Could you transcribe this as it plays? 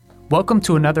Welcome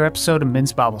to another episode of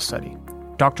Men's Bible Study.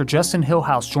 Dr. Justin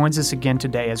Hillhouse joins us again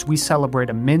today as we celebrate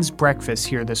a men's breakfast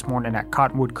here this morning at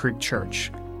Cottonwood Creek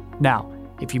Church. Now,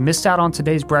 if you missed out on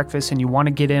today's breakfast and you want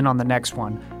to get in on the next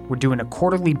one, we're doing a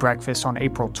quarterly breakfast on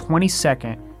April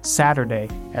 22nd, Saturday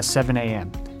at 7 a.m.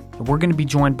 And we're going to be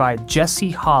joined by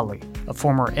Jesse Holley, a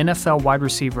former NFL wide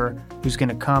receiver who's going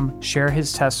to come share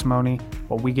his testimony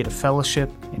while we get a fellowship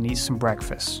and eat some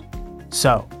breakfast.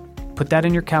 So, put that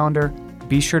in your calendar.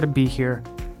 Be sure to be here,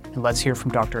 and let's hear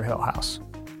from Dr. Hillhouse.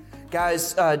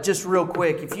 Guys, just real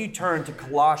quick, if you turn to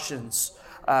Colossians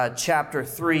chapter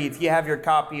 3, if you have your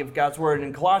copy of God's Word,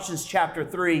 in Colossians chapter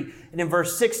 3, and in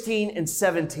verse 16 and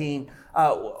 17,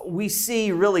 we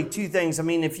see really two things. I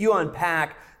mean, if you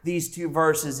unpack these two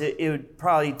verses, it would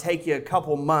probably take you a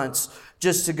couple months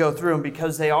just to go through them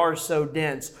because they are so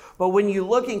dense. But when you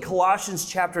look in Colossians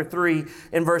chapter 3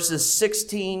 in verses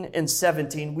 16 and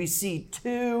 17, we see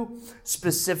two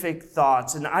specific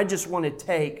thoughts. And I just want to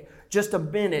take just a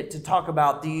minute to talk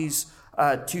about these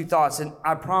two thoughts. And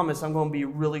I promise I'm going to be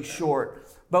really short.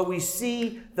 But we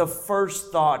see the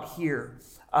first thought here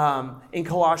in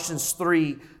Colossians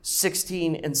 3,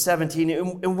 16 and 17.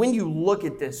 And when you look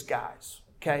at this, guys,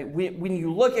 okay, when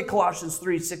you look at Colossians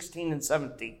 3, 16 and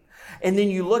 17, and then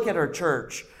you look at our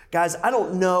church, guys, I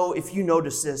don't know if you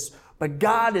notice this, but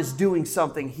God is doing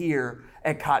something here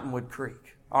at Cottonwood Creek.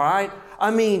 All right?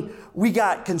 I mean, we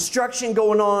got construction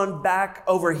going on back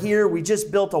over here. We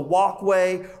just built a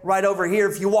walkway right over here.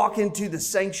 If you walk into the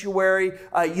sanctuary,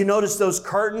 you notice those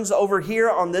curtains over here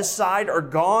on this side are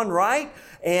gone, right?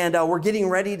 And we're getting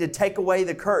ready to take away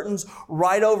the curtains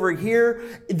right over here.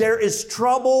 There is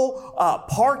trouble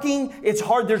parking. It's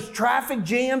hard. There's traffic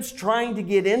jams trying to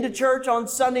get into church on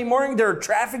Sunday morning. There are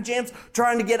traffic jams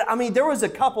trying to get... I mean, there was a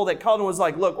couple that called and was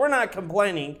like, look, we're not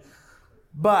complaining,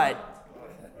 but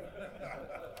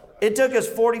it took us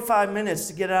 45 minutes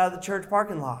to get out of the church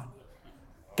parking lot.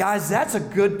 Guys, that's a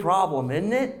good problem,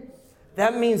 isn't it?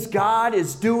 That means God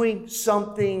is doing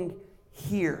something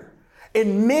here.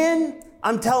 And men,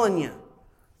 I'm telling you,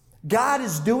 God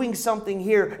is doing something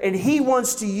here, and He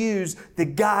wants to use the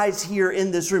guys here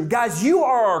in this room. Guys, you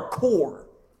are our core.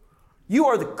 You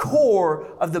are the core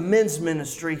of the men's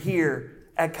ministry here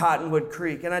at Cottonwood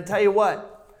Creek. And I tell you what,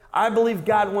 I believe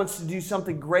God wants to do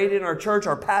something great in our church.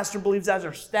 Our pastor believes that.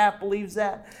 Our staff believes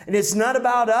that. And it's not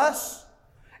about us.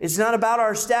 It's not about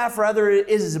our staff. Rather, it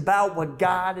is about what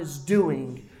God is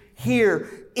doing here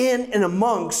in and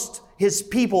amongst His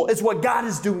people. It's what God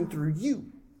is doing through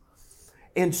you.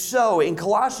 And so in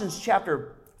Colossians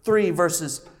chapter 3,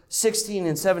 verses 16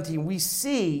 and 17, we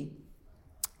see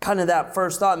kind of that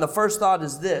first thought. And the first thought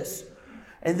is this.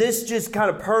 And this just kind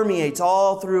of permeates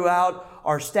all throughout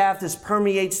our staff. This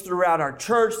permeates throughout our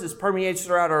church. This permeates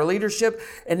throughout our leadership.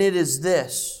 And it is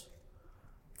this.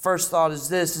 First thought is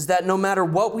this, is that no matter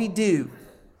what we do,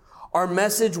 our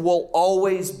message will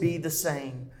always be the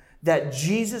same. That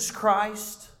Jesus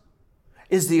Christ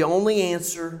is the only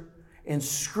answer, and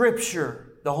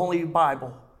Scripture, the Holy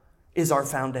Bible, is our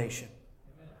foundation.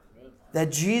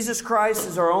 That Jesus Christ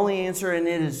is our only answer, and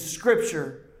it is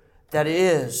Scripture that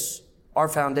is our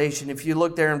foundation. If you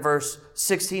look there in verse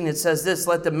 16, it says this,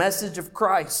 let the message of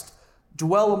Christ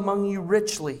dwell among you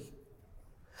richly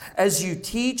as you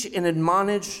teach and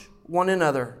admonish one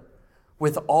another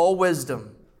with all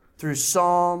wisdom through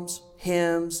psalms,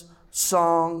 hymns,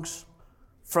 songs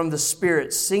from the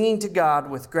Spirit, singing to God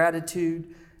with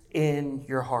gratitude in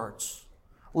your hearts.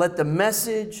 Let the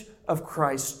message of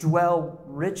Christ dwell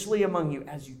richly among you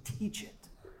as you teach it.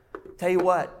 Tell you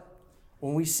what,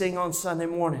 when we sing on Sunday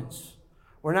mornings,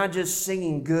 we're not just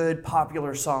singing good,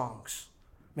 popular songs.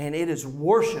 Man, it is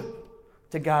worship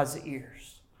to God's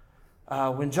ears.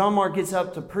 When John Mark gets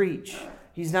up to preach,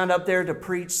 he's not up there to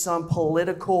preach some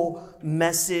political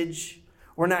message.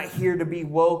 We're not here to be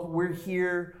woke. We're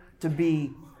here to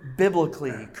be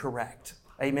biblically correct.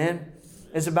 Amen?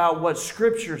 It's about what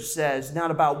Scripture says, not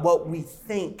about what we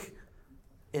think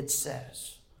it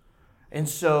says. And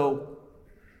so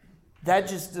that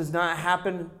just does not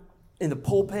happen in the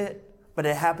pulpit. But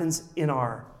it happens in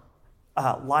our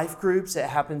life groups. It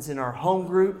happens in our home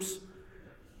groups.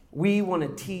 We want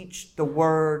to teach the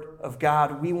Word of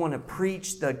God. We want to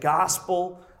preach the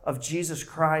gospel of Jesus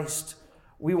Christ.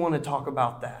 We want to talk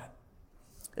about that.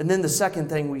 And then the second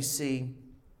thing we see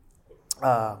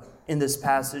in this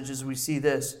passage is we see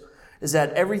this, is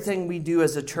that everything we do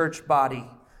as a church body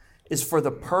is for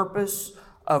the purpose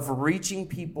of reaching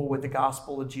people with the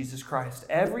gospel of Jesus Christ.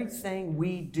 Everything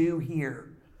we do here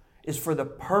is for the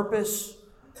purpose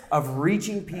of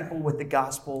reaching people with the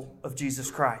gospel of Jesus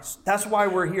Christ. That's why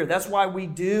we're here. That's why we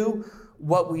do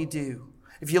what we do.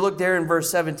 If you look there in verse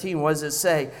 17, what does it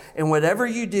say? And whatever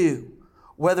you do,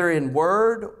 whether in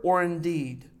word or in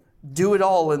deed, do it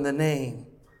all in the name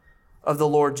of the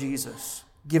Lord Jesus,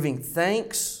 giving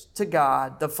thanks to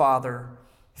God the Father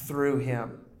through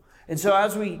him. And so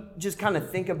as we just kind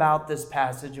of think about this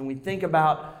passage and we think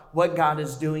about what God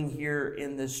is doing here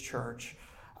in this church,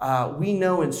 we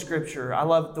know in Scripture, I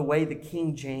love the way the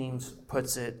King James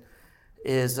puts it,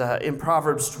 is in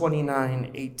Proverbs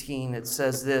 29:18, it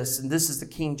says this, and this is the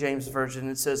King James Version.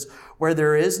 It says, where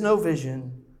there is no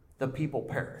vision, the people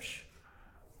perish.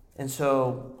 And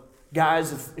so,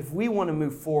 guys, if we want to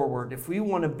move forward, if we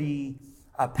want to be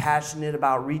passionate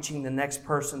about reaching the next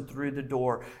person through the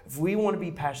door, if we want to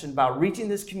be passionate about reaching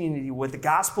this community with the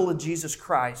gospel of Jesus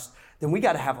Christ, then we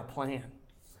got to have a plan.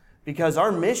 Because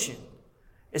our mission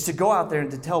is to go out there and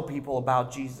to tell people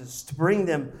about Jesus, to bring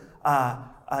them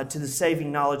to the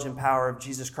saving knowledge and power of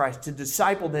Jesus Christ, to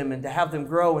disciple them and to have them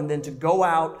grow, and then to go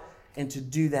out and to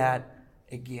do that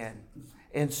again.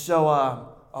 And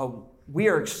so we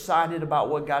are excited about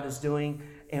what God is doing,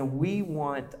 and we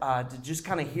want to just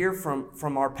kind of hear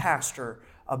from our pastor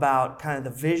about kind of the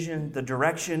vision, the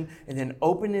direction, and then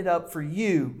open it up for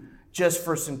you just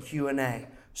for some Q&A.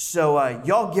 So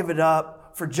y'all give it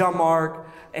up for John Mark,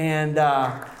 and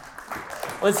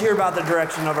let's hear about the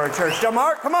direction of our church. John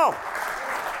Mark, come on.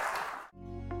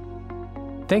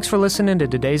 Thanks for listening to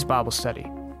today's Bible study.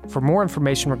 For more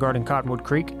information regarding Cottonwood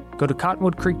Creek, go to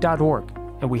cottonwoodcreek.org,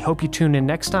 and we hope you tune in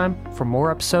next time for more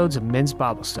episodes of Men's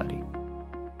Bible Study.